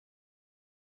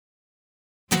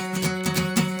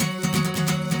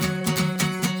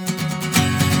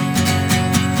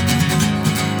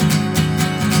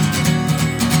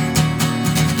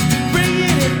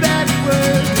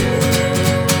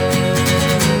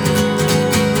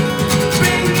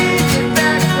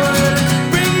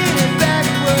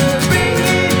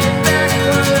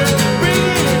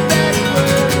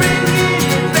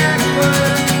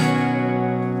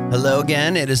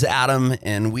is Adam,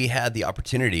 and we had the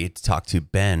opportunity to talk to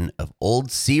Ben of Old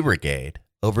Sea Brigade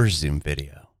over Zoom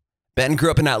video. Ben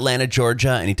grew up in Atlanta,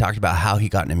 Georgia, and he talked about how he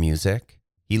got into music.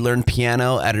 He learned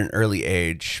piano at an early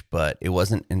age, but it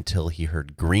wasn't until he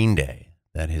heard Green Day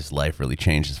that his life really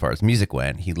changed as far as music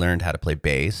went. He learned how to play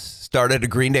bass, started a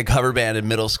Green Day cover band in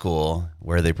middle school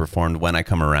where they performed When I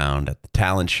Come Around at the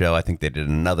talent show. I think they did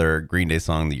another Green Day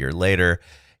song the year later.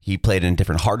 He played in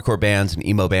different hardcore bands and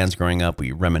emo bands growing up.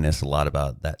 We reminisce a lot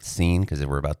about that scene because they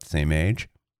were about the same age.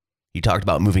 He talked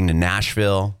about moving to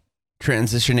Nashville,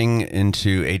 transitioning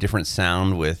into a different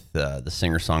sound with the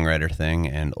singer-songwriter thing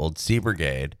and Old Sea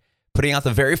Brigade, putting out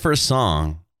the very first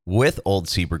song with Old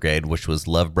Sea Brigade, which was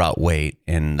Love Brought Weight,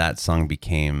 and that song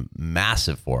became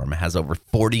massive for him. It has over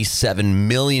 47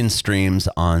 million streams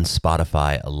on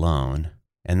Spotify alone,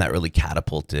 and that really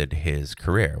catapulted his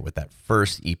career with that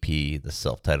first EP, the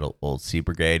self-titled Old Sea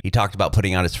Brigade. He talked about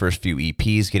putting out his first few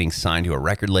EPs, getting signed to a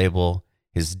record label,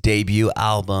 his debut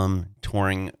album,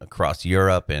 touring across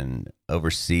Europe and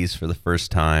overseas for the first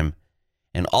time,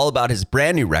 and all about his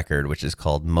brand new record, which is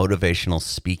called Motivational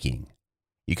Speaking.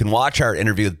 You can watch our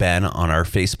interview with Ben on our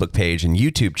Facebook page and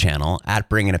YouTube channel at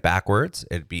Bringing It Backwards.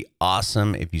 It'd be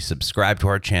awesome if you subscribe to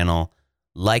our channel,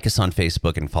 like us on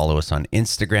Facebook, and follow us on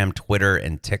Instagram, Twitter,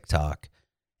 and TikTok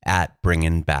at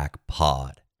Bringing Back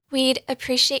Pod. We'd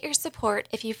appreciate your support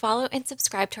if you follow and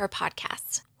subscribe to our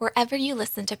podcast, wherever you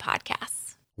listen to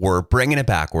podcasts. We're Bringing It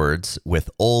Backwards with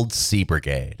Old Sea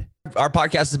Brigade. Our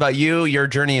podcast is about you, your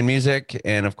journey in music,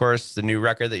 and of course, the new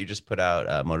record that you just put out,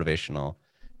 Motivational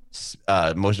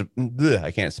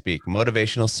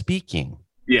Speaking.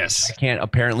 Yes. I can't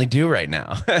apparently do right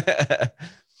now.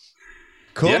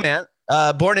 Cool, man.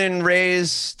 Born and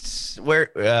raised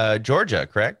where? Georgia,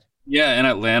 correct? Yeah, in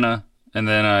Atlanta. And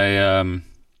then I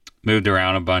moved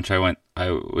around a bunch. I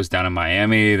was down in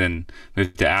Miami, then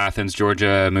moved to Athens,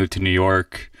 Georgia, moved to New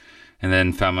York, and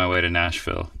then found my way to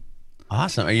Nashville.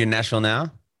 Awesome. Are you in Nashville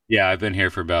now? Yeah, I've been here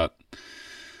for about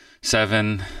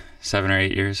seven or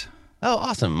 8 years. Oh,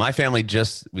 awesome. My family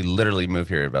we literally moved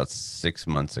here about 6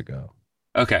 months ago.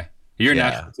 Okay. You're in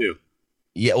Nashville too?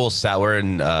 Yeah, well, we're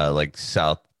in like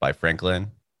south by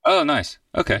Franklin. Oh, nice.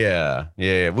 Okay.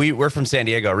 Yeah. We're from San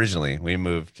Diego originally. We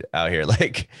moved out here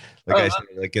like I said,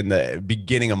 like in the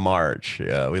beginning of March.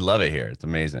 Yeah, we love it here. It's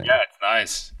amazing. Yeah, it's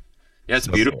nice. Yeah, it's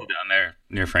beautiful down there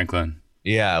near Franklin.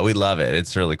 Yeah, we love it.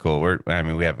 It's really cool.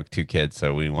 We have 2 kids,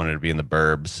 so we wanted to be in the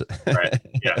burbs. Right.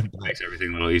 Yeah, it makes everything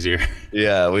a little easier.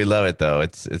 Yeah, we love it though.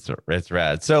 It's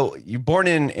rad. So you born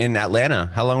in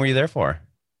Atlanta. How long were you there for?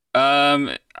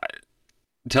 Until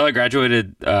I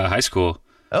graduated high school.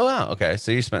 Oh wow. Okay,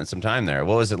 so you spent some time there.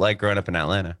 What was it like growing up in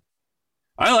Atlanta?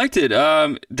 I liked it.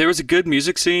 There was a good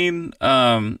music scene.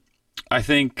 I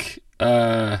think.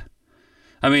 The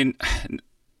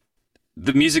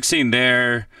music scene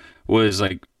there was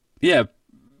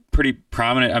pretty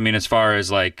prominent. I mean, as far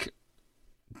as like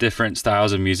different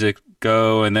styles of music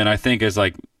go, and then I think as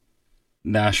like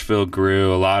Nashville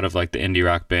grew, a lot of like the indie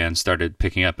rock bands started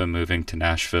picking up and moving to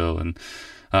Nashville, and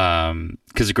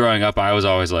because growing up, I was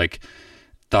always like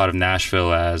thought of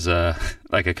Nashville as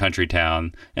like a country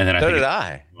town, and then I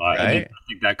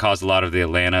think that caused a lot of the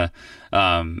Atlanta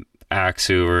acts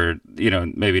who were,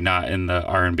 maybe not in the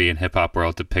R&B and hip hop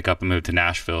world to pick up and move to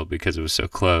Nashville because it was so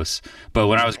close. But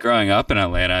when I was growing up in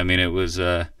Atlanta, I mean, it was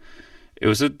a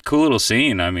cool little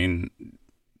scene. I mean,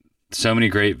 so many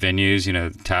great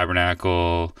venues,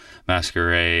 Tabernacle,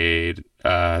 Masquerade,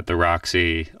 the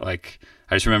Roxy. Like,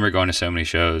 I just remember going to so many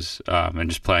shows and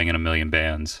just playing in a million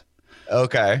bands.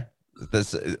 Okay.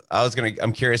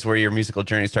 I'm curious where your musical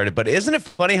journey started, but isn't it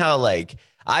funny how like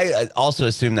I also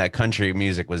assumed that country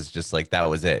music was just like that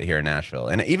was it here in Nashville,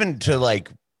 and even to like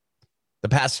the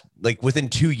past like within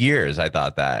 2 years I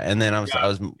thought that, and then I was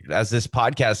as this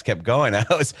podcast kept going, I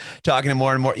was talking to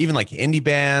more and more even like indie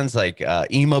bands, like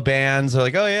emo bands are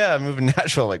like, oh yeah, I'm moving to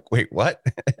Nashville. I'm like, wait, what?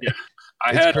 Yeah,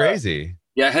 it's crazy.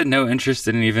 Yeah, I had no interest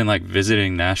in even like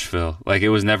visiting Nashville. Like it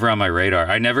was never on my radar.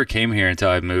 I never came here until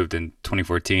I moved in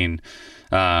 2014.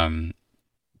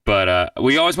 But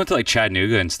we always went to like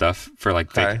Chattanooga and stuff for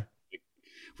like, there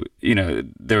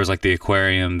was like the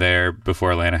aquarium there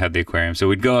before Atlanta had the aquarium. So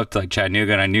we'd go up to like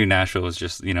Chattanooga, and I knew Nashville was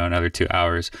just, another 2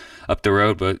 hours up the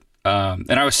road. But, and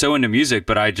I was so into music,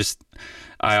 but I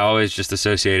always just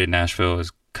associated Nashville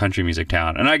as country music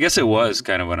town. And I guess it was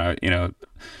kind of when I,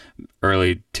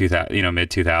 early 2000, mid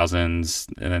 2000s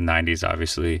and then 90s,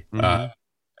 obviously. Mm-hmm.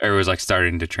 It was like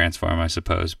starting to transform, I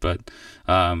suppose. But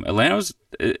Atlanta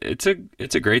it's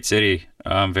a great city,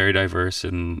 very diverse,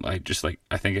 and I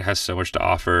think it has so much to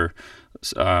offer.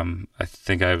 I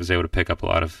think I was able to pick up a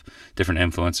lot of different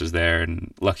influences there,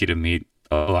 and lucky to meet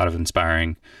a lot of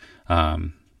inspiring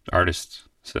artists.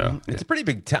 So it's a pretty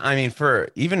big town. I mean, for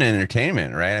even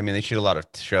entertainment, right? I mean, they shoot a lot of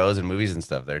shows and movies and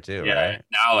stuff there too, yeah, right?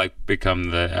 now like become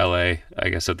the LA, I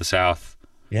guess, of the South.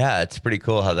 Yeah, it's pretty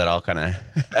cool how that all kind of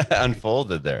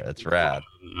unfolded there. That's rad.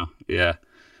 Yeah.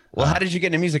 Well, how did you get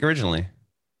into music originally?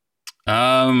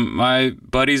 My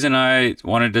buddies and I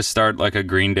wanted to start like a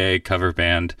Green Day cover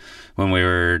band when we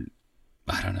were,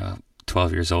 I don't know,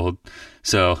 12 years old.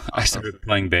 So I started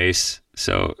playing bass.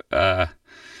 So, and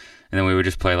then we would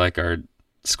just play like our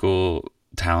school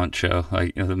talent show,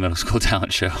 like, you know, the middle school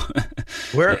talent show.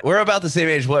 We're about the same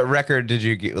age. What record did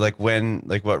you get? Like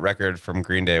what record from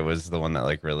Green Day was the one that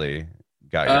like really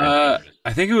got you?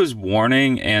 I think it was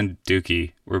Warning and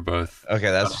Dookie were both.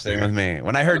 Okay, that's the same with me.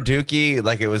 When I heard Dookie,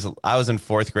 like I was in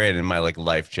 4th grade and my like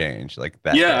life changed like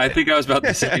that. Yeah, day. I think I was about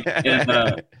the same.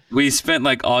 And, we spent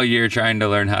like all year trying to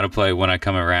learn how to play When I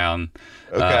Come Around.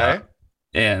 Okay.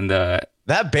 And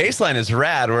that bass line is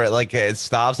rad where it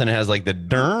stops and it has like the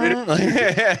dun.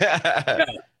 yeah,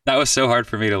 that was so hard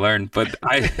for me to learn, but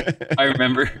I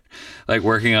remember like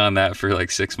working on that for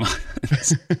like 6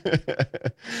 months.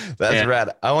 That's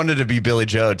rad. I wanted to be Billy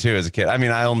Joe too as a kid. I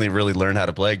mean, I only really learned how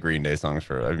to play Green Day songs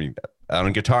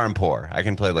on guitar and poor. I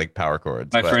can play like power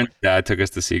chords. My friend's dad took us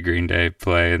to see Green Day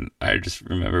play, and I just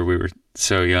remember we were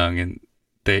so young, and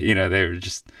they were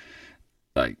just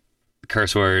like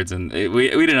curse words, and we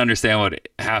didn't understand what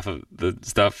half of the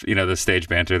stuff, the stage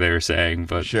banter they were saying,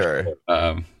 but sure.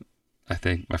 I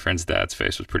think my friend's dad's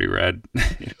face was pretty red.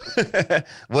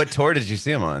 What tour did you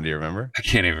see him on? Do you remember? I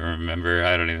can't even remember.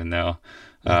 I don't even know.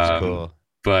 That's cool.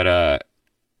 But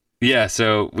yeah,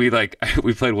 so we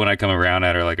played When I Come Around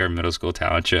at our middle school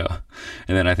talent show,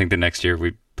 and then I think the next year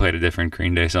we played a different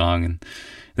Green Day song, and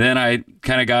then I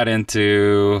kind of got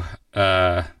into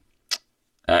there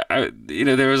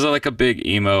was like a big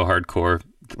emo hardcore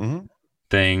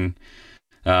thing,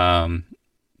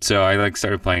 so I like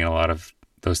started playing in a lot of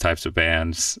those types of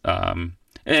bands, and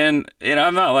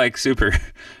I'm not like super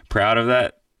proud of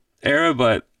that era,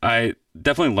 but I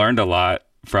definitely learned a lot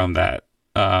from that.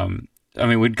 I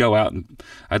mean, we'd go out and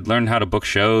I'd learn how to book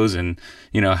shows and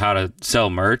how to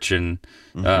sell merch and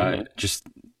just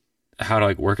how to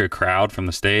like work a crowd from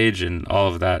the stage and all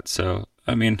of that. So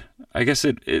I mean, I guess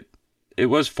it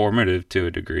was formative to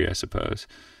a degree, I suppose.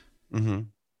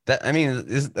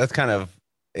 That's kind of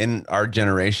in our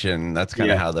generation. That's kind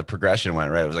of how the progression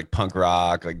went, right? It was like punk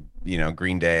rock, like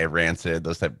Green Day, Rancid,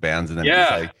 those type of bands, and then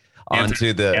it's like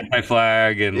onto the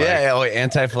Anti-Flag and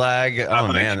Anti-Flag.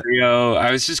 Oh man, Trio.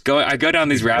 I go down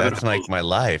these rabbit holes. That's like my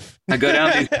life. I go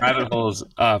down these rabbit holes.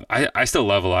 I still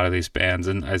love a lot of these bands,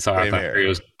 and I saw Trio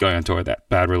was going on tour with that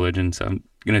Bad Religion, so I'm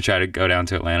gonna try to go down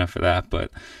to Atlanta for that.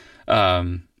 But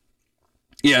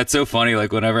yeah, it's so funny.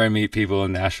 Like whenever I meet people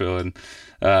in Nashville, and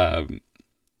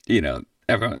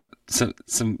everyone,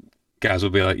 some guys will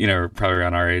be like, probably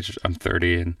around our age. I'm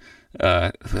 30, and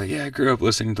like, yeah, I grew up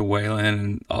listening to Waylon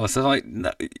and all this stuff. I'm like,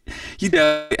 no,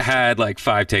 had like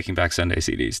 5 Taking Back Sunday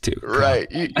CDs too. Right.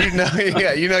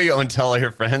 You own Tell All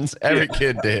Your Friends. Every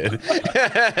kid did.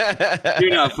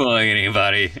 You're not fooling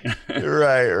anybody.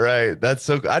 Right. That's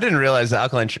so. I didn't realize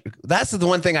Alkaline. That's the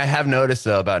one thing I have noticed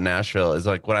though about Nashville is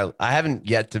like when I haven't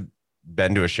yet to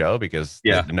been to a show because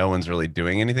no one's really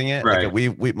doing anything yet. Right.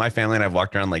 Like we my family and I've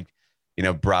walked around like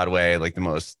Broadway, like the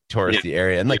most touristy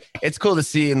area, and like it's cool to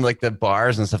see in like the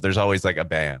bars and stuff. There's always like a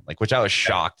band, like which I was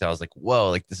shocked. I was like,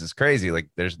 whoa, like this is crazy. Like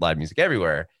there's live music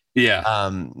everywhere. Yeah.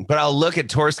 But I'll look at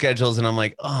tour schedules and I'm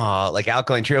like, oh, like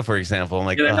Alkaline Trio, for example. I'm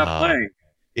like, they're not playing.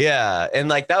 Yeah, and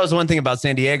like that was one thing about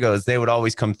San Diego is they would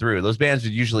always come through. Those bands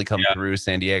would usually come through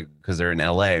San Diego because they're in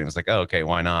LA, and it was like, oh, okay,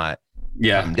 why not?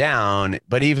 Come down.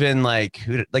 But even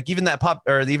even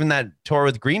that tour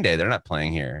with Green Day, they're not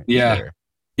playing here. Yeah. Either.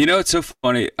 It's so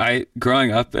funny.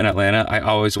 Growing up in Atlanta, I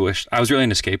always wished I was really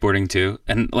into skateboarding too.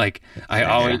 And like, I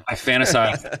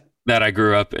fantasized that I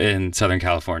grew up in Southern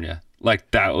California. Like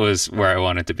that was where I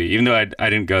wanted to be, even though I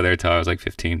didn't go there till I was like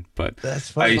 15, but that's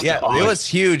funny. Yeah. It was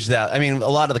huge that, a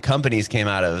lot of the companies came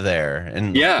out of there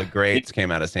and the greats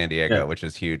came out of San Diego, which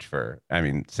is huge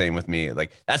same with me.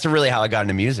 Like that's really how I got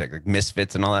into music, like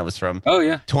Misfits and all that was from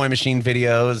Toy Machine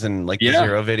videos and like the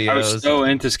Zero videos. I was so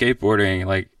into skateboarding.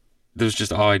 Like, that was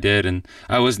just all I did, and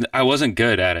I wasn't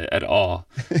good at it at all,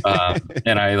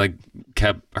 and I like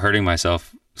kept hurting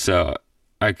myself. So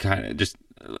I kind of just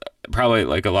probably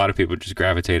like a lot of people just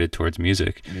gravitated towards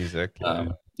music,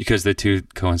 because the two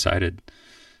coincided.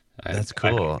 That's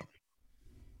cool.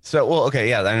 So, well, okay,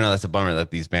 yeah, I know that's a bummer that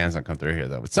these bands don't come through here,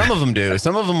 though. But some of them do.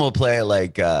 Some of them will play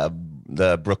like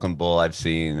the Brooklyn Bull. I've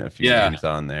seen a few Yeah. names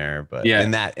on there, but Yeah.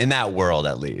 in that world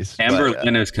at least. Amber But,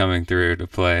 Lynn is coming through to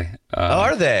play. oh,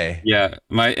 are they? Yeah,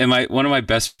 one of my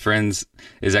best friends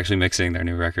is actually mixing their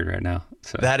new record right now.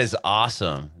 So That is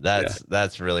awesome.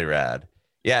 That's really rad.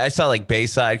 Yeah, I saw like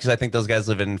Bayside because I think those guys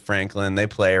live in Franklin. They'll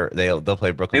play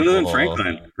Brooklyn. they live in Bull.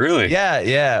 Franklin, really?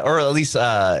 Yeah, or at least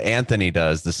Anthony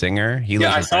does, the singer. He lives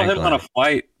Yeah, I in saw him Franklin. on a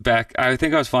flight back. I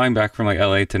think I was flying back from like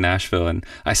LA to Nashville, and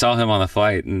I saw him on the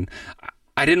flight, and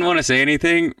I didn't want to say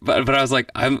anything, but I was like,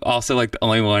 I'm also like the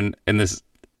only one in this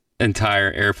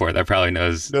entire airport that probably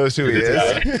knows who he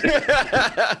is.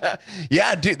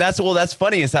 Yeah, dude, that's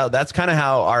funny is how that's kind of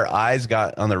how our eyes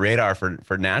got on the radar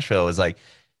for Nashville. Is like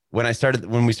when we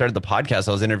started the podcast,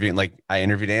 I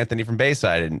interviewed Anthony from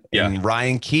Bayside and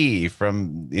Ryan Key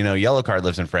from Yellow Card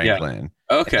lives in Franklin.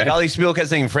 Yeah. Okay. Like all these people kept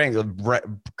saying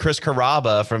Chris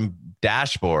Carrabba from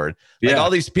Dashboard, like all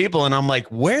these people, and I'm like,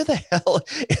 where the hell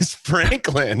is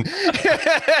Franklin?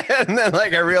 And then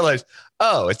like I realized,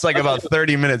 oh, it's like about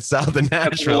 30 minutes south of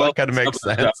Nashville. That kind of makes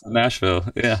sense. Nashville,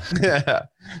 yeah. Yeah.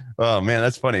 Oh man,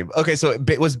 that's funny. Okay, so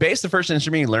was bass the first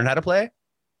instrument you learned how to play?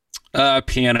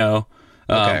 Piano.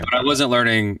 Okay. But I wasn't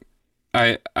learning.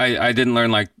 I didn't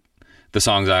learn like the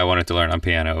songs I wanted to learn on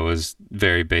piano. It was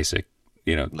very basic,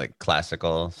 like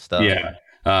classical stuff. Yeah.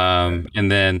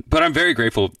 But I'm very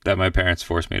grateful that my parents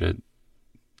forced me to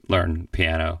learn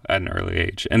piano at an early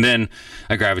age. And then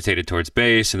I gravitated towards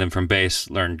bass, and then from bass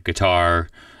learned guitar,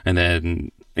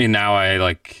 and now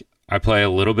I play a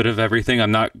little bit of everything.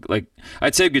 I'm not like,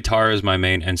 I'd say guitar is my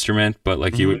main instrument, but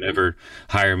like you would never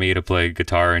hire me to play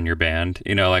guitar in your band.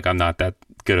 Like I'm not that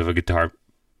good of a guitar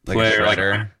player. Like a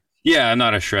shredder? Yeah, I'm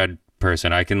not a shred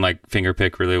person. I can like finger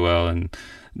pick really well and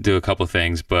do a couple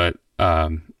things, but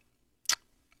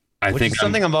I think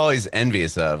something I'm always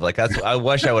envious of. Like I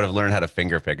wish I would have learned how to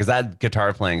finger pick, because that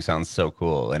guitar playing sounds so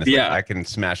cool. And it's like I can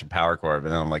smash a power chord, but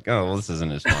then I'm like, oh, well, this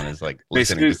isn't as fun as like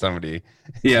listening to somebody.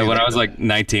 Yeah, when I was like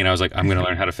 19, I was like, I'm gonna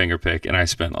learn how to finger pick, and I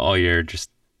spent all year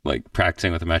just like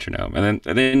practicing with a metronome, and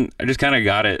then I just kind of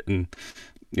got it, and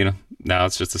now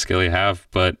it's just a skill you have.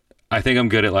 But I think I'm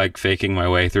good at like faking my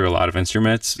way through a lot of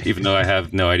instruments, even though I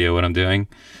have no idea what I'm doing.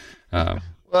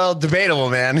 Well, debatable,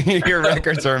 man. Your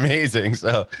records are amazing.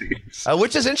 So,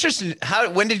 which is interesting.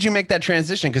 When did you make that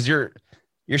transition? Because your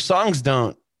songs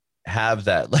don't have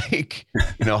that like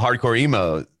hardcore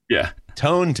emo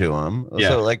tone to them. Yeah.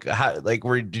 So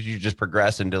where did you just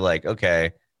progress into like,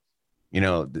 okay,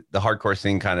 the hardcore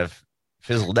scene kind of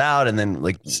fizzled out, and then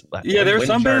like there were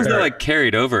some bands that like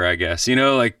carried over, I guess.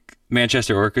 Like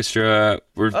Manchester Orchestra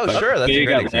were sure, that's big a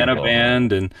great Atlanta example.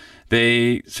 band, and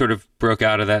they sort of broke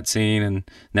out of that scene, and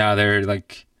now they're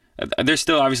like, there's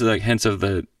still obviously like hints of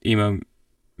the emo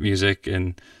music.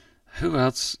 And who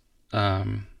else? I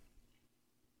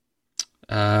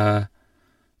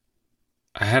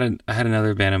had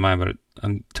another band in mind, but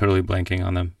I'm totally blanking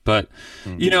on them. But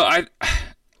I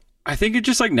think it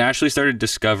just like naturally started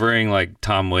discovering like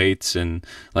Tom Waits, and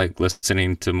like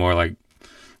listening to more like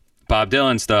Bob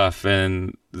Dylan stuff,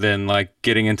 and then like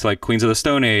getting into like Queens of the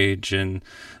Stone Age, and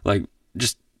like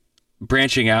just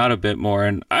branching out a bit more.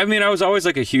 And I mean, I was always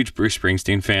like a huge Bruce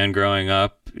Springsteen fan growing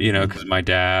up, because my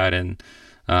dad, and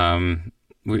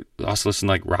we also listened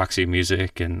to like Roxy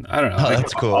music, and I don't know. Oh, like,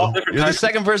 that's cool. You're the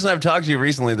second person I've talked to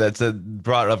recently that's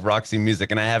brought up Roxy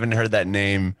music, and I haven't heard that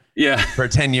name for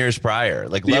 10 years prior.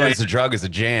 Like Love is a Drug is a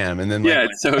jam, and then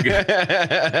it's so good.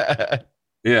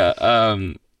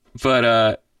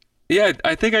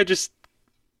 I think it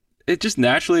just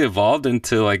naturally evolved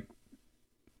into like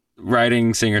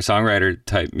writing singer-songwriter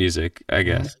type music, I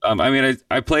guess. I mean,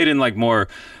 I played in like more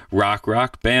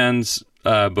rock bands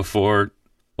before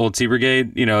Old Sea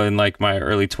Brigade, in like my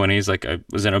early 20s. Like I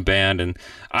was in a band, and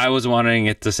I was wanting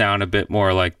it to sound a bit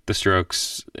more like The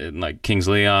Strokes and like Kings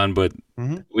Leon, but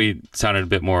we sounded a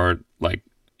bit more like,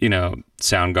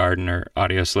 Soundgarden or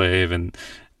Audio Slave, and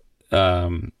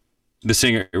the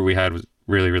singer we had was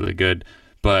really, really good,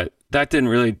 but that didn't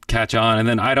really catch on. And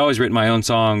then I'd always written my own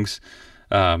songs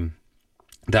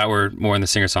that were more in the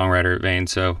singer-songwriter vein.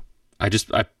 So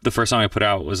the first song I put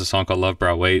out was a song called Love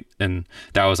Brought Weight, and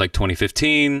that was like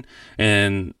 2015.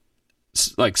 And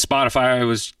like Spotify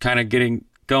was kind of getting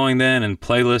going then, and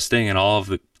playlisting and all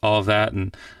of that.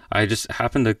 And I just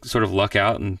happened to sort of luck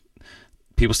out, and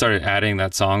people started adding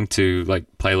that song to like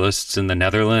playlists in the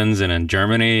Netherlands and in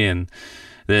Germany. And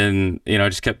then, I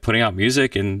just kept putting out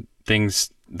music, and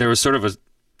things, there was sort of a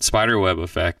spiderweb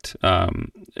effect.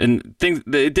 And things,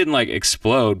 it didn't like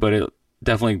explode, but it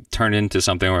definitely turned into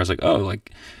something where I was like, oh,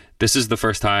 like this is the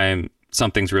first time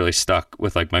something's really stuck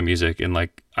with like my music, and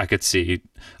like I could see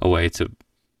a way to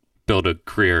build a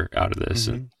career out of this.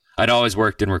 And I'd always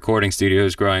worked in recording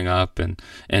studios growing up and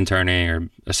interning or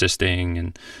assisting,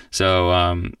 and so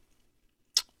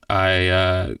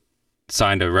I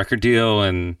signed a record deal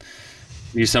and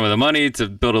used some of the money to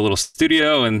build a little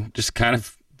studio, and just kind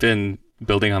of been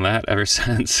building on that ever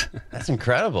since. That's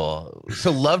incredible.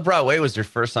 So Love Brought Weight was your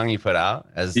first song you put out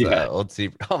as Old Sea.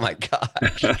 Oh my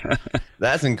gosh.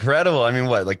 That's incredible. I mean,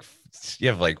 what, like you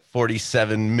have like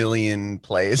 47 million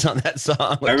plays on that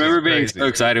song. I remember being so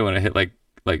excited when it hit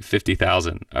like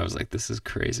 50,000. I was like, this is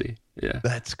crazy. Yeah.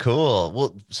 That's cool.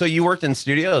 Well, so you worked in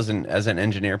studios and as an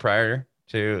engineer prior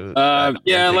to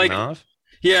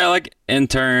like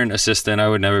intern, assistant. I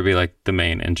would never be like the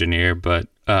main engineer, but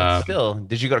still,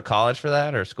 did you go to college for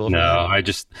that or school for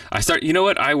that? You know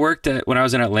what? When I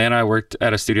was in Atlanta, I worked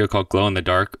at a studio called Glow in the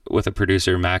Dark with a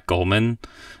producer, Matt Goldman,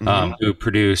 who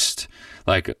produced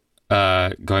like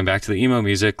going back to the emo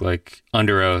music, like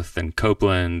Under Oath and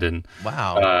Copeland and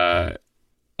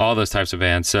all those types of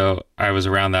bands. So I was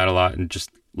around that a lot and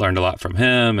just learned a lot from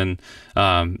him.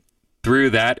 And through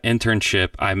that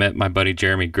internship, I met my buddy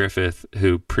Jeremy Griffith,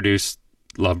 who produced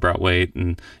Love Brought Weight,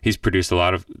 and he produced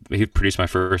my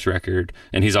first record,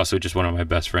 and he's also just one of my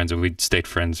best friends, and we stayed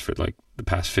friends for like the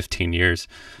past 15 years.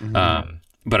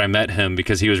 But I met him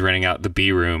because he was renting out the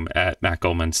B room at Matt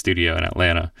Goldman's studio in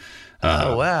Atlanta.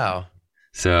 Oh wow.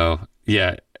 So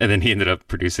yeah, and then he ended up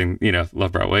producing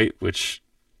Love Brought Weight, which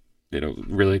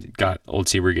really got Old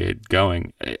Sea Brigade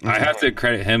going. I have to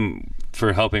credit him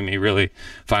for helping me really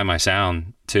find my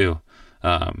sound too.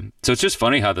 So it's just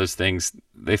funny how those things,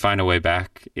 they find a way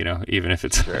back, even if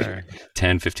it's like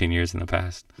 10, 15 years in the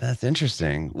past. That's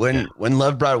interesting. When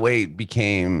Love Brought Weight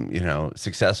became,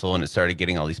 successful and it started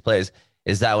getting all these plays,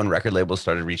 is that when record labels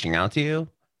started reaching out to you?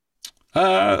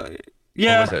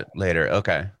 Yeah. Or was it later?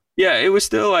 Okay. Yeah, it was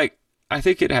still like, I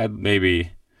think it had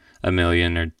maybe 1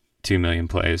 million or 2 million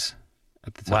plays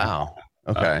at the time. Wow.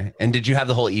 Okay. And did you have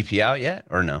the whole EP out yet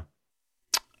or no?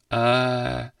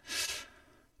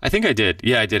 I think I did.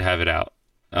 Yeah, I did have it out.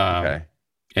 Okay.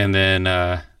 And then,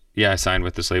 I signed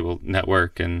with this label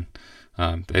Network, and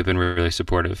they've been really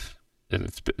supportive. And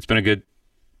it's been a good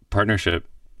partnership.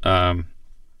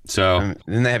 So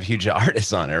and they have huge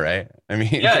artists on it, right? I mean,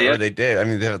 yeah. They did. I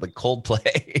mean, they have like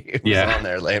Coldplay was on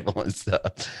their label and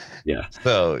stuff. Yeah.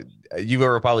 So you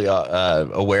were probably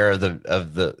aware of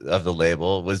the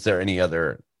label. Was there any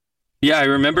other? Yeah, I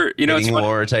remember, it's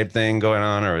war type thing going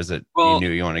on, or was it you knew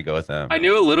you wanted to go with them? I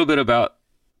knew a little bit about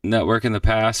Network in the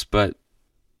past, but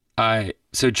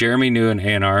so Jeremy knew an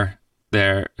A&R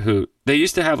there who, they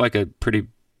used to have like a pretty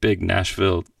big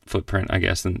Nashville footprint, I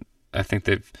guess, and I think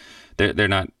they're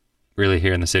not really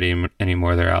here in the city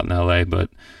anymore. They're out in LA, but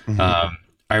I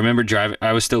remember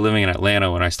I was still living in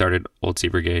Atlanta when I started Old Sea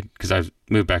Brigade, because I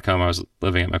moved back home. I was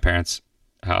living at my parents'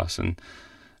 house, and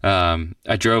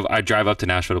I drive up to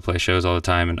Nashville to play shows all the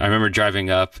time. And I remember driving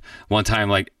up one time,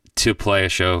 like to play a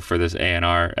show for this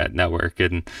A&R at Network.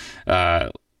 And,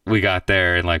 we got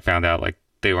there and like found out like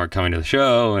they weren't coming to the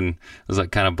show, and I was like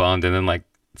kind of bummed. And then like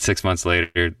 6 months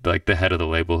later, like the head of the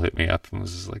label hit me up and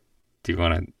was just like, do you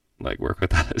want to like work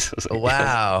with us? I was like,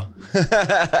 wow.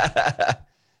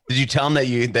 Did you tell him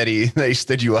that he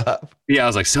stood you up? Yeah, I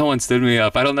was like, someone stood me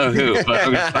up. I don't know who,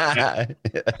 but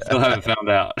still haven't found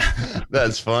out.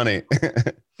 That's funny.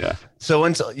 Yeah. So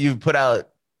once you put out,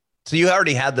 so you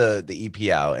already had the EP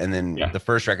out, and then the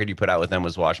first record you put out with them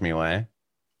was Wash Me Away.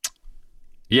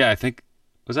 Yeah, I think,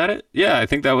 was that it? Yeah, I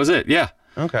think that was it. Yeah.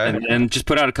 Okay. And just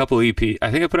put out a couple EP.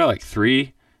 I think I put out like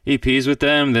 3 EPs with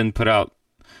them, then put out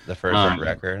the first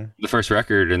record. The first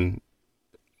record, and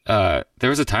there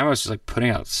was a time I was just like putting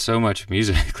out so much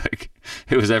music, like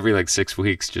it was every like 6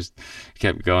 weeks, just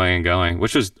kept going and going,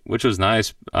 which was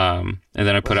nice. And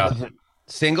then I put out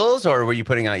singles, or were you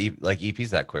putting out like EPs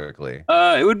that quickly?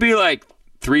 It would be like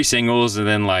 3 singles, and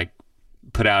then like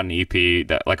put out an EP,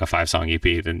 that like a 5-song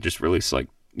EP, then just release like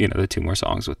the 2 more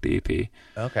songs with the EP.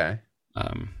 Okay.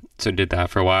 So did that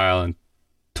for a while and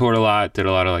toured a lot, did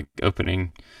a lot of like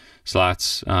opening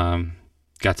slots.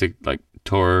 Got to like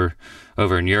tour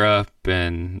over in Europe,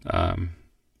 and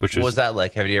which was, what was that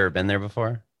like? Have you ever been there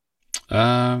before?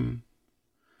 I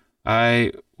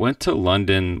went to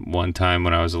London one time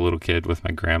when I was a little kid with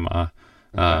my grandma.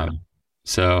 Okay.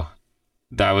 So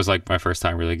that was like my first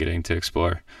time really getting to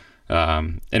explore.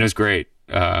 And it was great.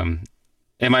 And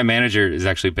my manager is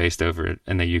actually based over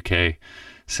in the UK.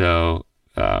 So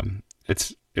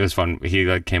it was fun. He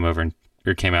like came out and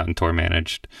tour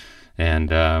managed,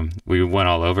 and we went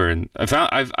all over. And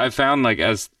I found like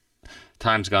as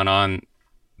time's gone on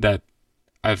that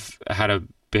I've had a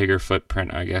bigger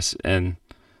footprint, I guess, in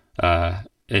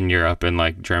Europe and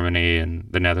like Germany and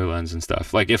the Netherlands and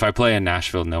stuff. Like if I play in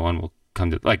Nashville, no one will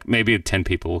come to, like maybe 10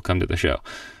 people will come to the show.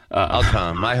 I'll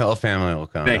come. My whole family will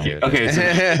come. Thank you. Okay.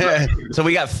 So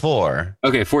we got 4.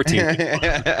 Okay. 14.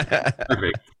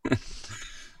 Perfect.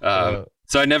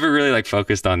 So I never really like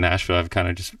focused on Nashville. I've kind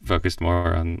of just focused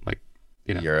more on like,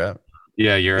 Europe.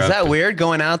 Yeah. Europe. Is that weird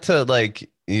going out to like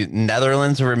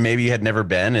Netherlands where maybe you had never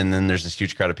been, and then there's this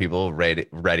huge crowd of people ready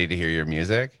to hear your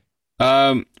music?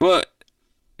 Well,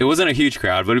 it wasn't a huge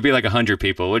crowd, but it'd be like 100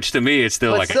 people, which to me it's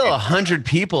still still 100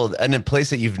 people in a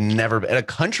place that you've never been, in a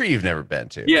country you've never been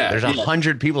to. Yeah, there's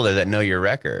 100 people there that know your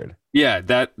record. Yeah,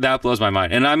 that blows my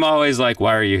mind, and I'm always like,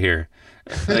 why are you here?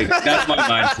 Like that's my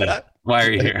mindset. Why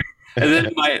are you here?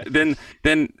 And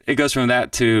then it goes from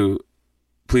that to,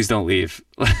 please don't leave.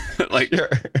 Like, sure.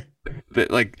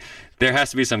 Like there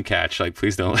has to be some catch. Like,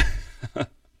 please don't.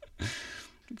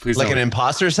 Please like don't. An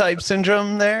imposter type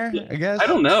syndrome there, I guess. I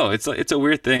don't know. It's a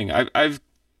weird thing. I've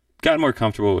gotten more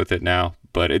comfortable with it now,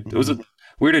 but it was a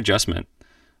weird adjustment.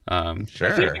 Sure.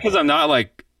 I think because I'm not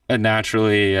like a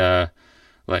naturally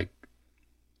like,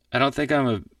 I don't think I'm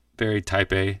a very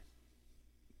type A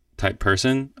type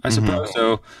person, I suppose.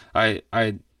 So I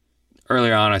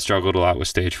earlier on I struggled a lot with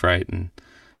stage fright and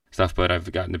stuff, but I've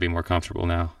gotten to be more comfortable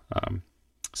now.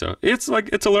 So it's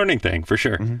a learning thing for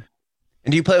sure. Mm-hmm.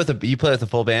 And do you play with a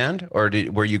full band, or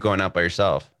were you going out by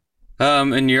yourself?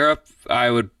 In Europe,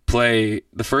 I would play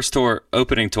the first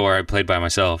opening tour. I played by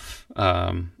myself,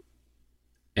 and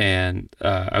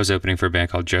I was opening for a band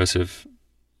called Joseph,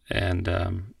 and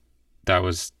that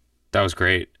was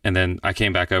great. And then I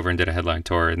came back over and did a headline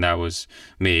tour, and that was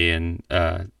me and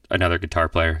another guitar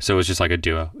player. So it was just like a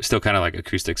duo, still kind of like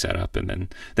acoustic setup. And then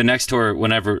the next tour,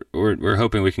 whenever we're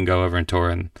hoping we can go over and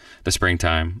tour in the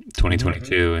springtime,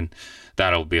 2022, and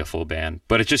that'll be a full band.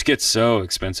 But it just gets so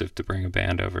expensive to bring a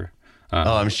band over.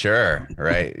 I'm sure,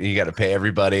 right? You got to pay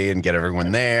everybody and get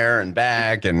everyone there and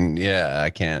back, and I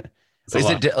can't. Is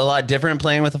it a lot different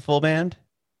playing with a full band?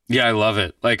 Yeah, I love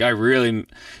it. Like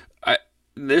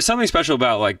there's something special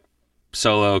about like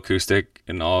solo acoustic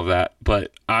and all of that,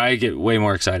 but I get way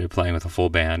more excited playing with a full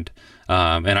band.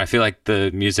 And I feel like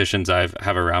the musicians I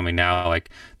have around me now, like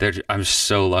I'm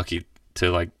so lucky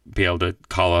to like be able to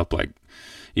call up like,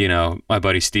 my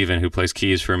buddy Steven who plays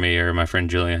keys for me, or my friend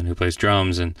Julian who plays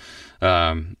drums, and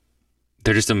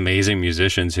they're just amazing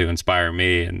musicians who inspire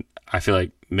me, and I feel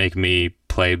like make me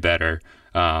play better.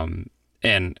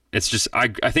 And it's just I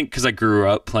think because I grew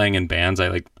up playing in bands, I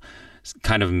like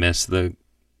kind of miss the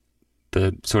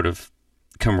sort of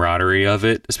camaraderie of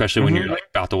it, especially when you're like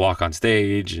about to walk on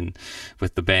stage and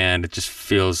with the band. It just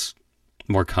feels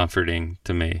more comforting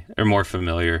to me, or more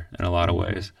familiar in a lot of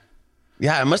ways.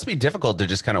 Yeah, it must be difficult to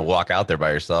just kind of walk out there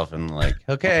by yourself and like,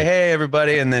 okay, hey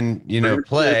everybody, and then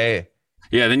play.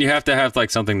 Yeah, then you have to have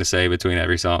like something to say between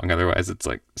every song, otherwise it's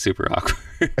like super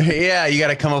awkward. Yeah, you got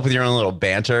to come up with your own little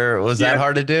banter. Was that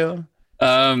hard to do?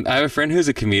 I have a friend who's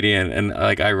a comedian, and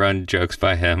like I run jokes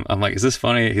by him. I'm like, is this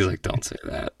funny? He's like, don't say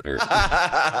that.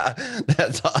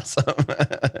 That's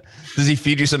awesome. Does he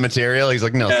feed you some material? He's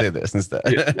like, no, say this instead.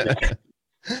 Yeah.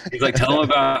 He's like, tell him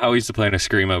about how we used to play in a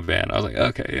screamo band. I was like,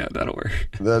 okay, yeah, that'll work.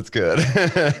 That's good.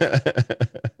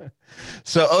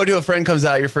 So, Do a Friend comes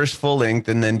out, your first full length,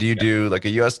 and then do you do like a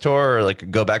US tour, or like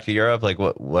go back to Europe? Like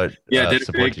what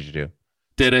support did you do?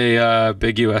 Did a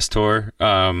big US tour.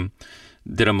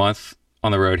 Did a month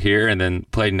on the road here, and then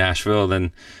played in Nashville.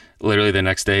 Then literally the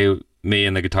next day, me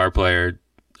and the guitar player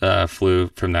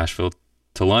flew from Nashville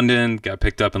to London, got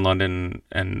picked up in London,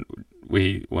 and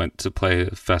we went to play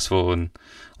a festival in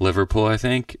Liverpool, I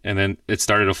think. And then it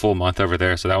started a full month over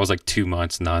there. So that was like 2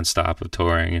 months nonstop of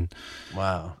touring. And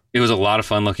wow, it was a lot of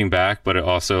fun looking back, but it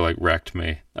also like wrecked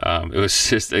me. It was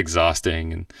just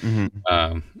exhausting. And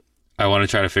I want to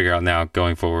try to figure out now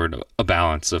going forward a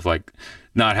balance of like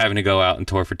not having to go out and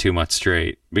tour for 2 months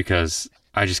straight, because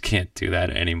I just can't do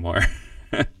that anymore.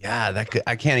 Yeah,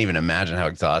 I can't even imagine how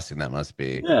exhausting that must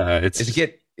be. Yeah,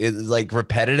 it's like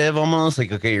repetitive almost.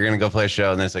 Like, okay, you're gonna go play a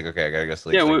show, and then it's like, okay, I gotta go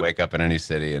sleep. Yeah, wake up in a new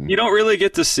city, and you don't really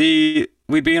get to see.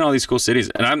 We'd be in all these cool cities,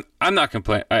 and I'm not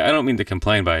complaining. I don't mean to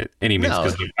complain by any means,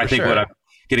 because I think what I'm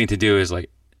getting to do is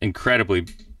like incredibly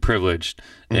privileged,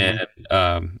 and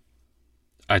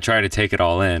I try to take it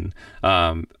all in.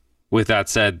 With that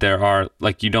said, there are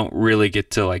like, you don't really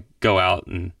get to like go out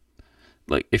and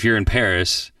like, if you're in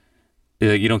Paris,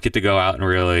 you don't get to go out and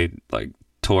really like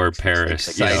tour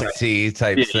Paris, like sightsee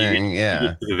type thing. You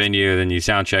get to the venue, then you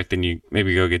sound check, then you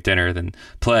maybe go get dinner, then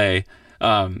play.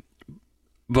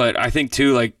 But I think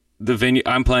too, like the venue,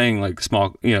 I'm playing like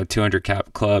small, 200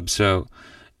 cap clubs, so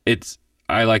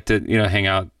I like to, hang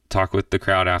out, talk with the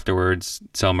crowd afterwards,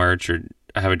 sell merch, or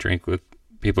have a drink with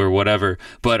people or whatever.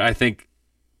 But I think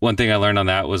one thing I learned on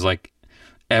that was like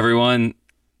everyone,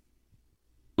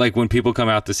 like when people come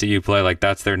out to see you play, like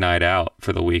that's their night out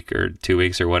for the week or 2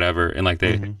 weeks or whatever. And like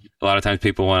a lot of times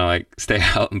people want to like stay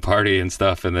out and party and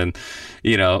stuff. And then,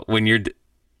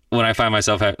 when I find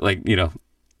myself like,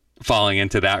 falling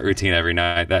into that routine every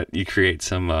night, that you create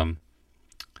some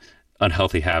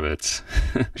unhealthy habits.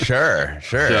 Sure.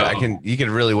 So, you could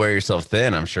really wear yourself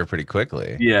thin, I'm sure, pretty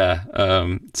quickly. Yeah.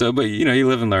 But you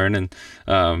live and learn,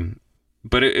 and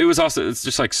but it was also, it's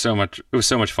just like it was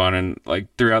so much fun. And like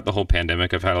throughout the whole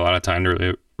pandemic, I've had a lot of time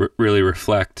to really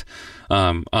reflect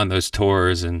on those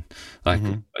tours. And like,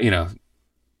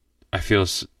 I feel,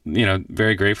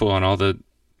 very grateful on all the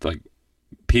like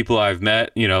people I've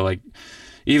met, like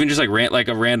even just like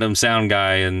a random sound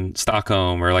guy in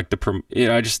Stockholm, or like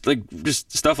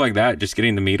just stuff like that, just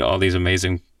getting to meet all these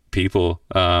amazing people.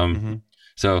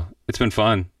 So it's been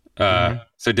fun. So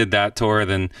I did that tour,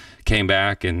 then came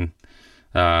back, and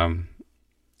trying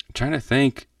to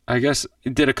think, I guess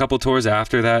did a couple tours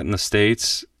after that in the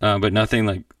States, but nothing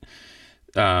like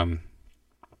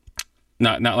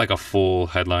not like a full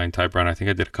headline type run. I think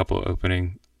I did a couple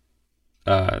opening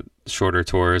shorter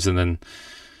tours, and then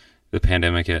the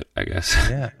pandemic hit, I guess.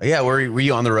 Yeah. Were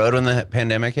you on the road when the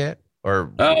pandemic hit,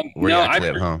 or were you actually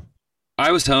at home?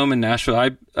 I was home in Nashville.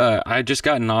 I had just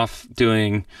gotten off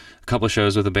doing a couple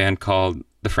shows with a band called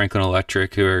the Franklin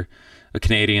Electric, who are a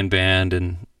Canadian band,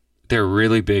 and they're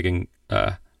really big in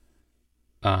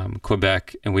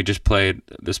Quebec. And we just played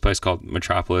this place called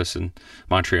Metropolis in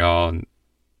Montreal, and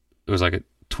it was like a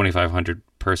 2,500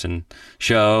 person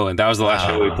show, and that was the last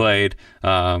show we played.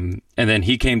 And then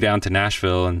he came down to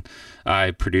Nashville, and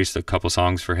I produced a couple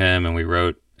songs for him, and we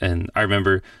wrote. And I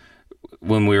remember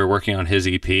when we were working on his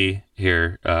EP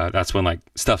here, that's when like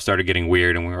stuff started getting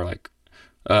weird, and we were like,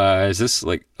 is this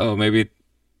like, oh, maybe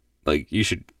like you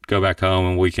should go back home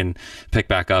and we can pick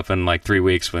back up in like 3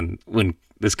 weeks when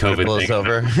this COVID blows thing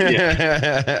over.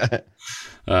 Yeah.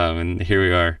 And here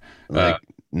we are, like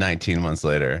 19 months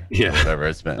later, yeah, or whatever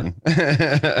it's been.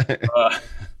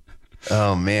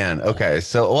 Oh man. Okay.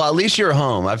 So, well, at least you're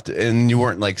home. And you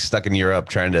weren't like stuck in Europe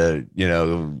trying to,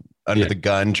 under the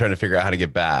gun, trying to figure out how to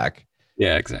get back.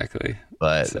 Yeah, exactly.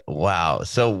 But wow.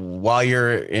 So while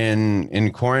you're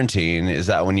in quarantine, is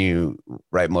that when you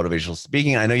write motivational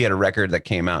speaking? I know you had a record that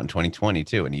came out in 2020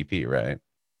 too, an EP, right?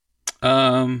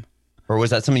 Or was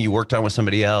that something you worked on with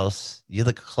somebody else? You had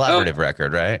like a collaborative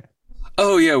record, right?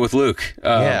 Oh yeah, with Luke.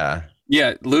 Yeah,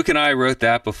 Luke and I wrote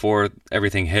that before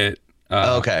everything hit.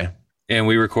 Okay. And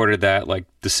we recorded that like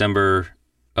December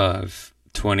of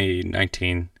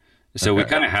 2019. So we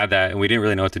kind of had that, and we didn't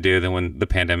really know what to do. Then when the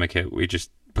pandemic hit, we just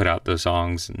put out those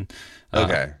songs. And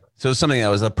okay. So it was something that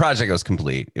was a project that was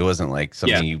complete. It wasn't like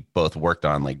something you both worked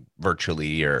on like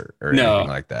virtually or anything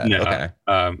like that. No. Okay.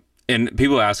 And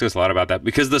people ask us a lot about that,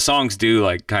 because the songs do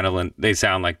like kind of, they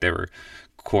sound like they were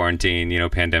quarantine,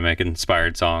 pandemic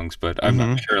inspired songs, but I'm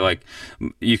not sure like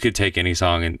you could take any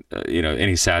song and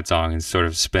any sad song and sort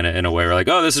of spin it in a way where like,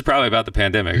 oh, this is probably about the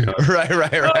pandemic. Like,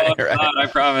 right. God, I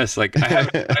promise. Like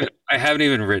I haven't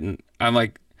even written. I'm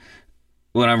like,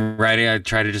 when I'm writing, I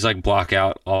try to just like block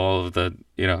out all of the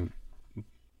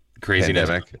craziness.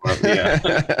 Yeah.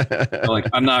 Like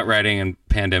I'm not writing in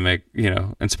pandemic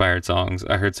inspired songs.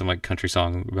 I heard some like country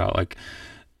song about like,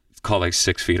 it's called like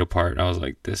 6 Feet Apart, and I was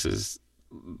like, this is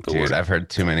the Dude, worst. I've heard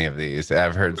too many of these.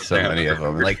 I've heard so many of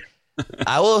them. Like,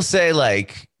 I will say,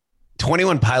 like,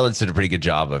 21 Pilots did a pretty good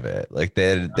job of it. Like,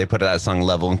 they put out that song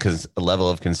Level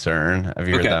of Concern. Have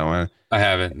you heard that one? I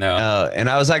haven't. No. And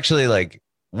I was actually like,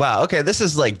 wow, okay, this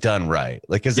is like done right.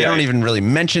 Like, because they don't even really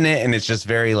mention it, and it's just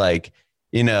very like,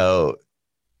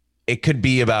 it could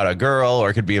be about a girl, or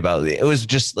it could be about. It was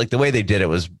just like the way they did it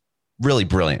was really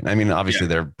brilliant. I mean, obviously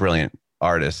they're brilliant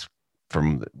artists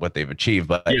from what they've achieved,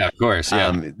 but yeah, of course.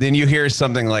 Then you hear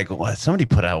something like, what, somebody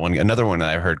put out another one that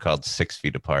I heard called 6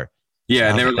 Feet Apart. Yeah,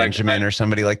 and they were like Benjamin or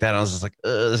somebody like that. And I was just like,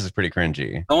 this is pretty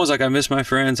cringy. Almost like I miss my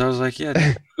friends. I was like, yeah,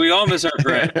 dude, we all miss our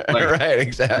friends. Like, right,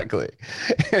 exactly.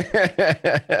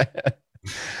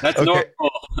 That's normal.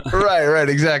 right,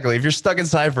 exactly. If you're stuck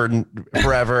inside for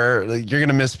forever, you're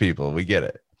gonna miss people. We get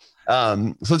it.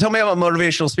 So tell me about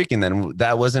motivational speaking then.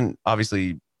 That wasn't,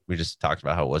 obviously, we just talked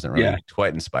about how it wasn't really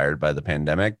quite inspired by the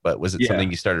pandemic, but was it something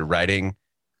you started writing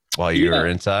while you were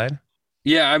inside?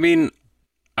 Yeah, I mean,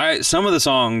 some of the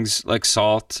songs like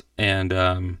Salt and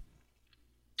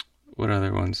what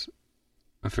other ones?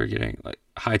 I'm forgetting. Like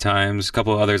High Times, a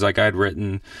couple of others like I'd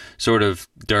written sort of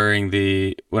during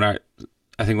when I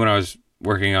was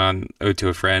working on Ode to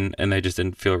a Friend, and they just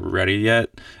didn't feel ready yet.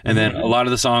 And then a lot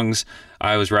of the songs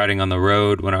I was writing on the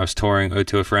road when I was touring Ode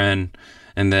to a Friend.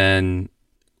 And then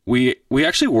we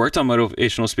actually worked on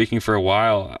motivational speaking for a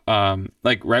while.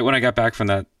 Like right when I got back from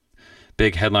that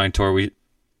big headline tour,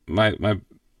 my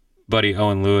buddy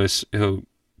Owen Lewis, who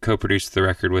co-produced the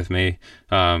record with me,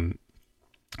 him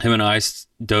and I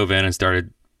dove in and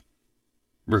started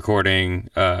recording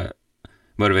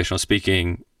motivational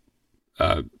speaking,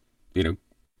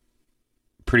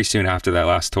 pretty soon after that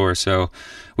last tour. So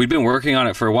we'd been working on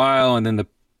it for a while, and then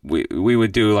we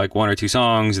would do like 1 or 2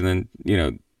 songs, and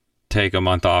then take a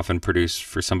month off and produce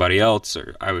for somebody else,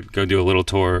 or I would go do a little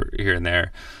tour here and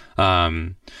there.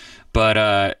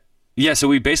 So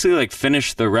we basically like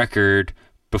finished the record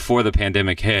before the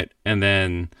pandemic hit, and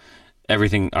then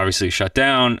everything obviously shut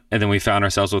down, and then we found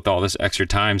ourselves with all this extra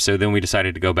time. So then we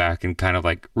decided to go back and kind of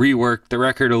like rework the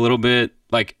record a little bit.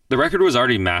 Like the record was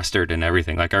already mastered and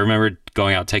everything. Like I remember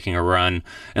going out, taking a run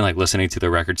and like listening to the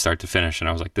record start to finish. And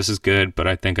I was like, this is good, but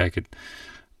I think I could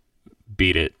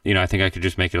beat it. I think I could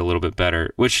just make it a little bit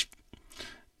better, which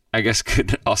I guess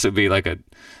could also be like a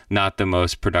not the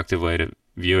most productive way to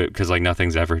view it, because like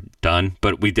nothing's ever done,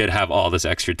 but we did have all this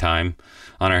extra time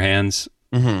on our hands.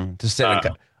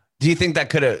 Do you think that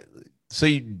could have,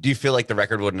 do you feel like the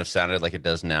record wouldn't have sounded like it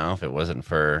does now if it wasn't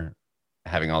for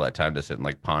having all that time to sit and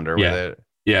like ponder with it?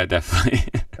 Yeah, definitely.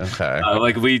 Okay.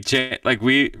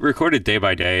 We recorded day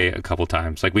by day a couple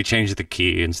times. Like we changed the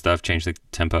key and stuff, changed the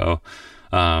tempo.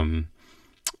 I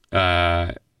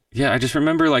just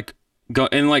remember like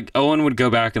Owen would go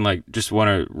back and like just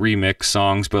want to remix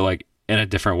songs, but like in a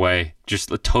different way,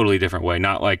 just a totally different way,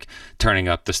 not like turning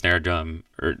up the snare drum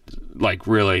or like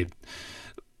really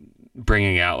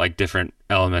bringing out like different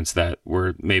elements that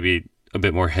were maybe a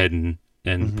bit more hidden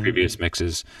in previous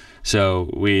mixes. So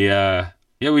we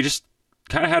just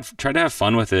kind of tried to have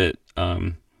fun with it.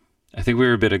 I think we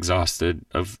were a bit exhausted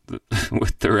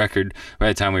with the record by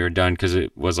the time we were done, because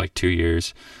it was like 2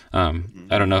 years. I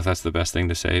don't know if that's the best thing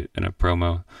to say in a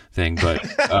promo thing, but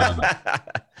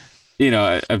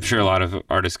I'm sure a lot of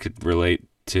artists could relate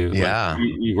to. Yeah, like,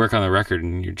 you work on the record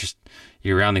and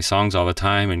you're around these songs all the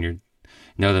time, and you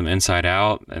know them inside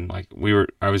out. And like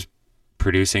I was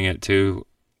producing it too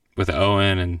with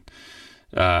Owen, and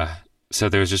so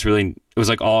there was just it was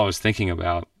like all I was thinking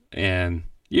about. And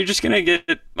you're just gonna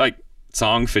get like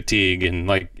song fatigue, and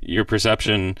like your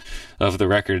perception of the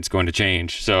record's going to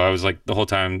change. So I was like the whole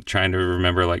time trying to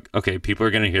remember, like, okay, people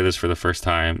are gonna hear this for the first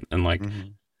time, and like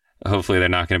hopefully they're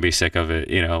not gonna be sick of it,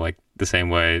 like the same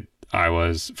way I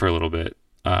was for a little bit.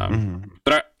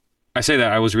 But I say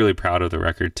that I was really proud of the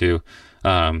record too.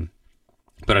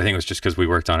 But I think it was just because we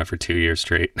worked on it for 2 years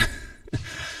straight.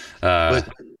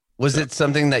 Was it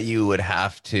something that you would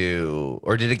have to,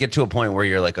 or did it get to a point where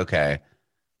you're like, okay,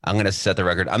 I'm going to set the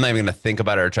record, I'm not even going to think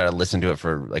about it or try to listen to it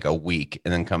for like a week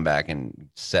and then come back and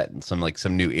set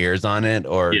some new ears on it?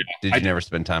 Or did you never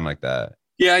spend time like that?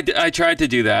 Yeah, I tried to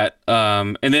do that.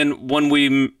 And then when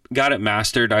we got it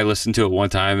mastered, I listened to it one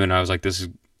time and I was like,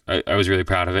 I was really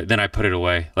proud of it. Then I put it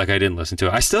away. Like I didn't listen to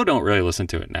it. I still don't really listen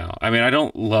to it now. I mean, I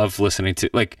don't love listening to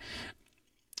like,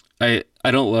 I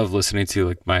don't love listening to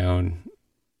like my own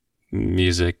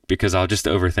music, because I'll just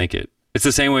overthink it. It's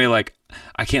the same way, like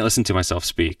I can't listen to myself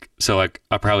speak. So like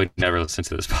I'll probably never listen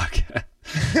to this podcast.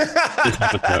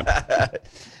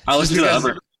 I'll listen to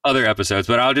the other episodes,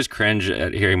 but I'll just cringe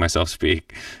at hearing myself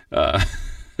speak.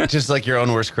 Just like your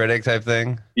own worst critic type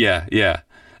thing. Yeah.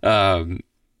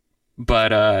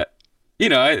 That's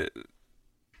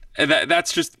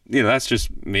just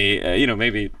me.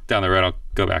 Maybe down the road I'll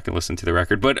go back and listen to the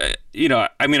record. But I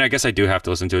mean, I guess I do have to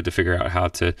listen to it to figure out how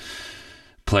to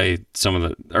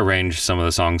arrange some of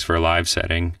the songs for a live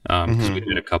setting. Because we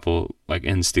did a couple like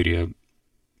in studio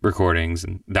recordings,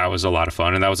 and that was a lot of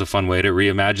fun. And that was a fun way to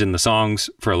reimagine the songs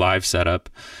for a live setup.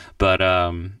 But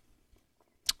I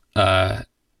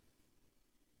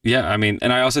mean,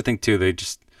 and I also think too,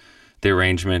 the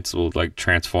arrangements will like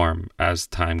transform as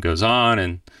time goes on,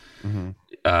 and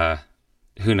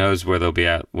who knows where they'll be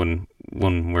at when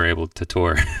we're able to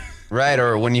tour. Right,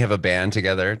 or when you have a band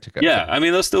together. I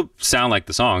mean, they'll still sound like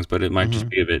the songs, but it might just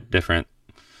be a bit different.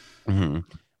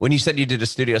 When you said you did a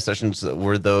studio sessions,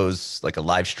 were those like a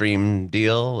live stream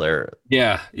deal, or?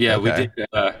 Yeah, okay.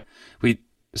 We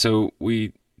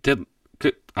did.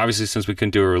 Obviously, since we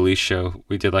couldn't do a release show,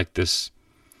 we did like this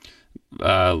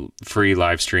free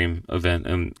live stream event,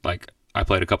 and like I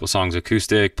played a couple songs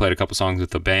acoustic, played a couple songs with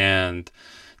the band,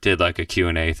 did like a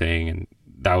Q&A thing, and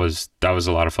that was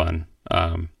a lot of fun.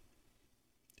 I've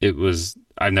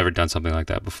never done something like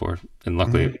that before, and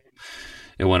luckily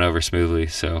it went over smoothly.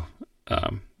 So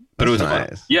But it was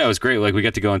nice. yeah, it was great. Like we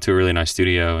got to go into a really nice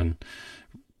studio and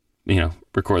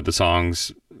record the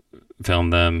songs, film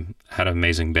them. Had an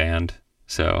amazing band.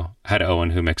 So I had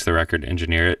Owen, who mixed the record,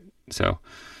 engineer it. So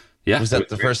yeah. Was that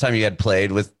the first time you had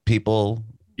played with people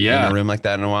in a room like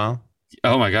that in a while?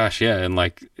 Oh my gosh, yeah, in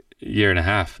like a year and a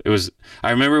half. It was.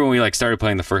 I remember when we like started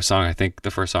playing the first song. I think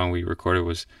the first song we recorded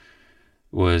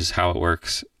was How It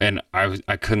Works, and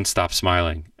I couldn't stop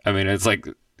smiling. I mean, it's like,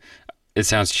 it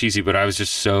sounds cheesy, but I was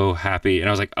just so happy, and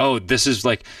I was like, oh, this is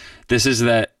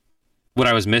that what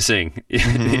I was missing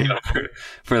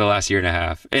for the last year and a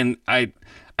half, and I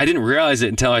didn't realize it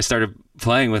until I started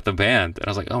playing with the band, and I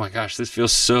was like, oh my gosh, this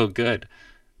feels so good.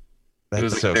 That's it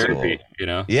was like so therapy,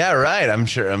 cool. Yeah, right. I'm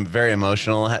sure. I'm very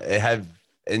emotional.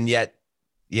 And yet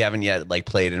you haven't yet like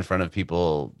played in front of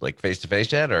people like face to face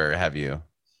yet, or have you?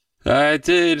 I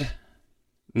did.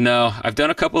 No, I've done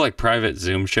a couple like private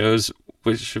Zoom shows,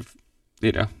 which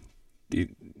you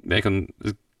make them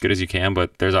as good as you can,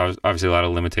 but there's obviously a lot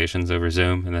of limitations over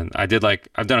Zoom. And then I've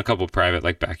done a couple private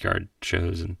like backyard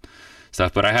shows and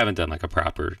stuff, but I haven't done like a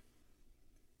proper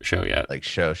show yet. Like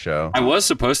show. I was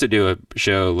supposed to do a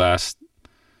show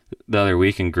the other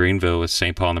week in Greenville with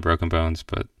St. Paul and the Broken Bones,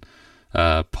 but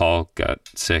Paul got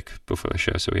sick before the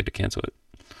show, so we had to cancel it.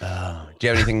 Do you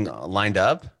have anything lined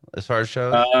up as far as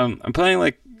shows? I'm playing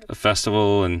like a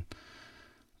festival and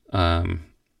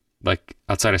like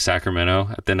outside of Sacramento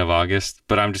at the end of August,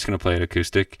 but I'm just gonna play it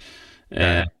acoustic.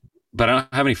 But I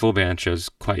don't have any full band shows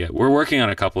quite yet. We're working on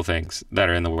a couple things that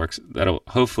are in the works that'll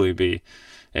hopefully be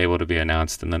able to be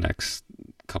announced in the next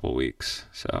couple weeks.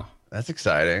 So that's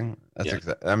exciting.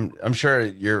 I'm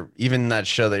sure even that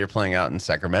show that you're playing out in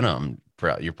Sacramento,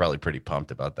 you're probably pretty pumped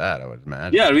about that, I would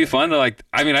imagine. Yeah, it'd be fun to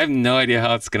I have no idea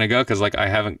how it's gonna go because like I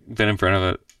haven't been in front of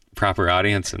a proper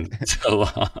audience in so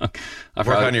long.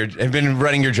 Have been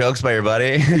running your jokes by your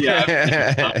buddy.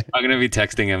 Yeah, I'm gonna be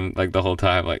texting him like the whole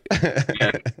time, like,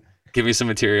 man, give me some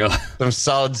material. Some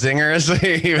solid zingers.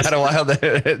 You've had a while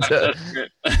to...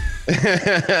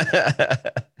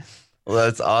 Well,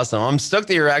 that's awesome. I'm stoked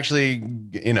that you're actually,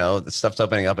 the stuff's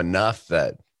opening up enough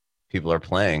that people are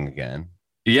playing again.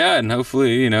 Yeah, and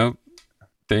hopefully,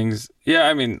 things. Yeah,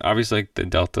 I mean, obviously, like the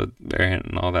Delta variant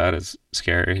and all that is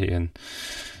scary, and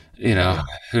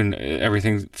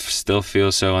everything still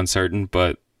feels so uncertain.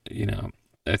 But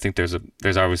I think there's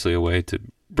obviously a way to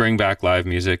bring back live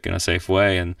music in a safe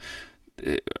way, and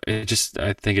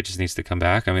I think it just needs to come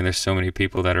back. I mean, there's so many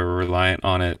people that are reliant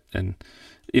on it, and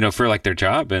for like their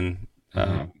job, and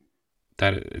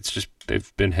that it's just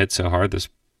they've been hit so hard this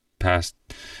past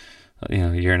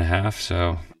year and a half.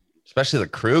 So especially the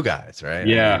crew guys, right?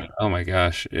 Yeah. I mean, oh my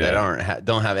gosh. Yeah. That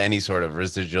don't have any sort of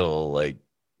residual like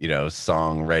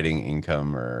songwriting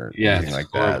income or anything like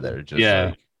that. They're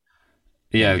just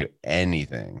do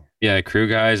anything. Yeah, crew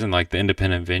guys and like the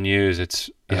independent venues.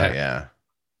 It's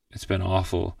been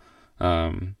awful.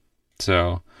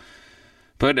 So,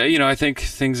 but I think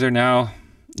things are now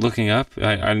looking up.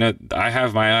 I know I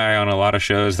have my eye on a lot of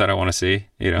shows that I want to see.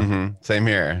 Same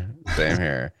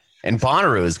here. And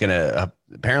Bonnaroo is gonna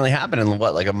apparently happen in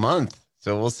like a month.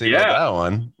 So we'll see about that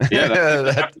one.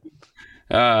 Yeah.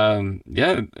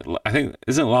 I think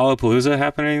isn't Lollapalooza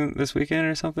happening this weekend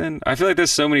or something? I feel like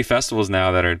there's so many festivals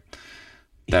now that are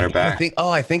back.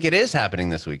 I think it is happening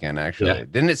this weekend, actually. Yeah.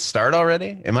 Didn't it start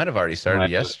already? It might have already started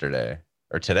yesterday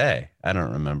or today. I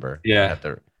don't remember. Yeah.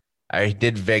 I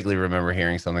did vaguely remember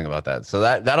hearing something about that. So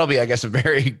that'll be, I guess, a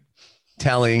very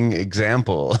telling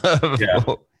example of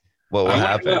what will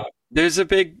happen. There's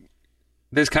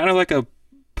kind of like a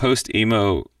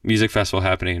post-emo music festival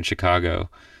happening in Chicago.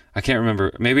 I can't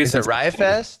remember. Maybe it's Riot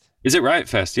Fest? Is it Riot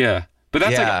Fest? Yeah. But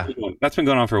that's that's been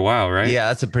going on for a while, right? Yeah,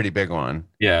 that's a pretty big one.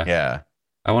 Yeah. Yeah.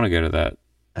 I want to go to that.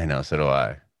 I know, so do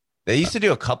I. They used to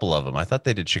do a couple of them. I thought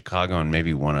they did Chicago and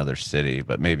maybe one other city,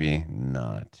 but maybe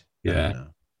not. Yeah.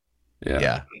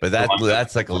 Yeah. But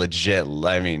that's like a legit,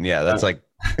 I mean, that's like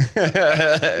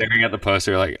staring at the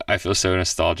poster, like I feel so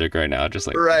nostalgic right now, just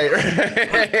like right.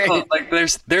 Like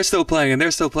they're still playing and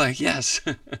they're still playing. Yes.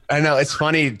 I know, it's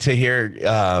funny to hear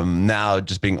now,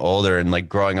 just being older and like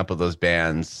growing up with those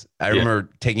bands. I remember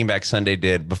Taking Back Sunday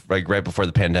did like right before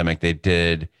the pandemic. They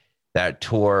did that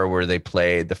tour where they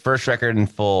played the first record in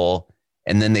full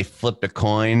and then they flipped a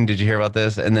coin. Did you hear about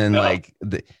this? And then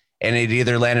and it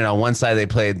either landed on one side, they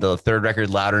played the third record,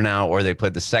 Louder Now, or they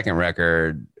played the second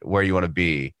record, Where You Want to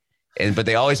Be. But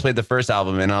they always played the first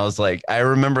album. And I was like, I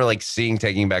remember like seeing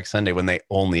Taking Back Sunday when they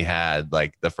only had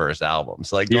like the first album.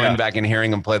 So like going back and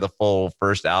hearing them play the full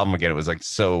first album again, it was like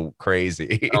so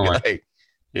crazy. Oh, like,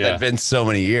 it's been so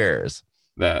many years.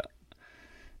 They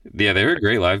were a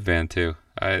great live band too.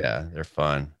 They're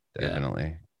fun.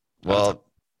 Definitely. Well,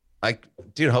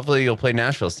 dude, hopefully you'll play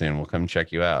Nashville soon. We'll come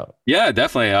check you out. Yeah,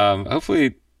 definitely.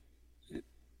 Hopefully,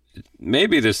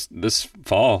 maybe this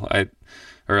fall,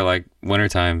 or like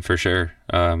wintertime for sure.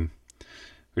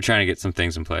 We're trying to get some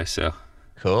things in place. So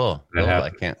cool.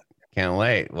 I can't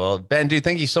wait. Well, Ben, dude,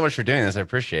 thank you so much for doing this. I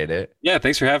appreciate it. Yeah,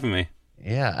 thanks for having me.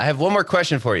 Yeah, I have one more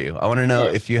question for you. I want to know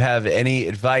if you have any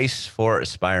advice for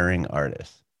aspiring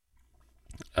artists.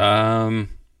 I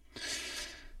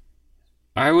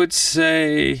would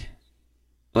say,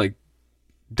 like,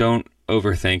 don't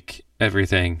overthink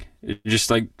everything.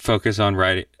 Just like focus on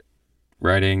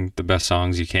writing the best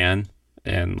songs you can,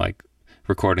 and like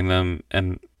recording them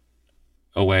in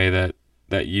a way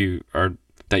that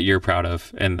you're proud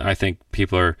of. And I think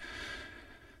people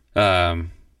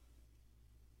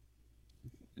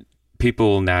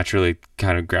will naturally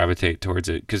kind of gravitate towards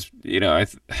it, because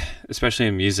especially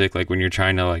in music, like when you're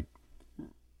trying to like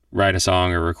write a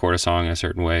song or record a song in a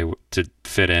certain way to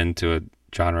fit into a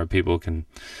genre, people can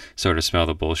sort of smell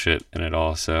the bullshit in it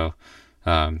all. So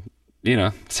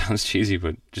it sounds cheesy,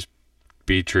 but just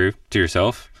be true to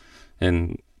yourself,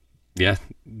 and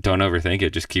don't overthink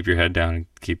it. Just keep your head down and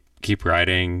keep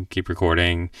writing, keep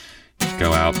recording, just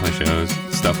go out, play shows.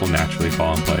 Stuff will naturally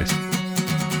fall in place.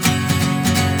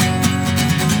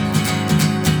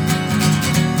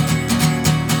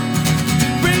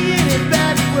 Bringing it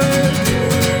backward.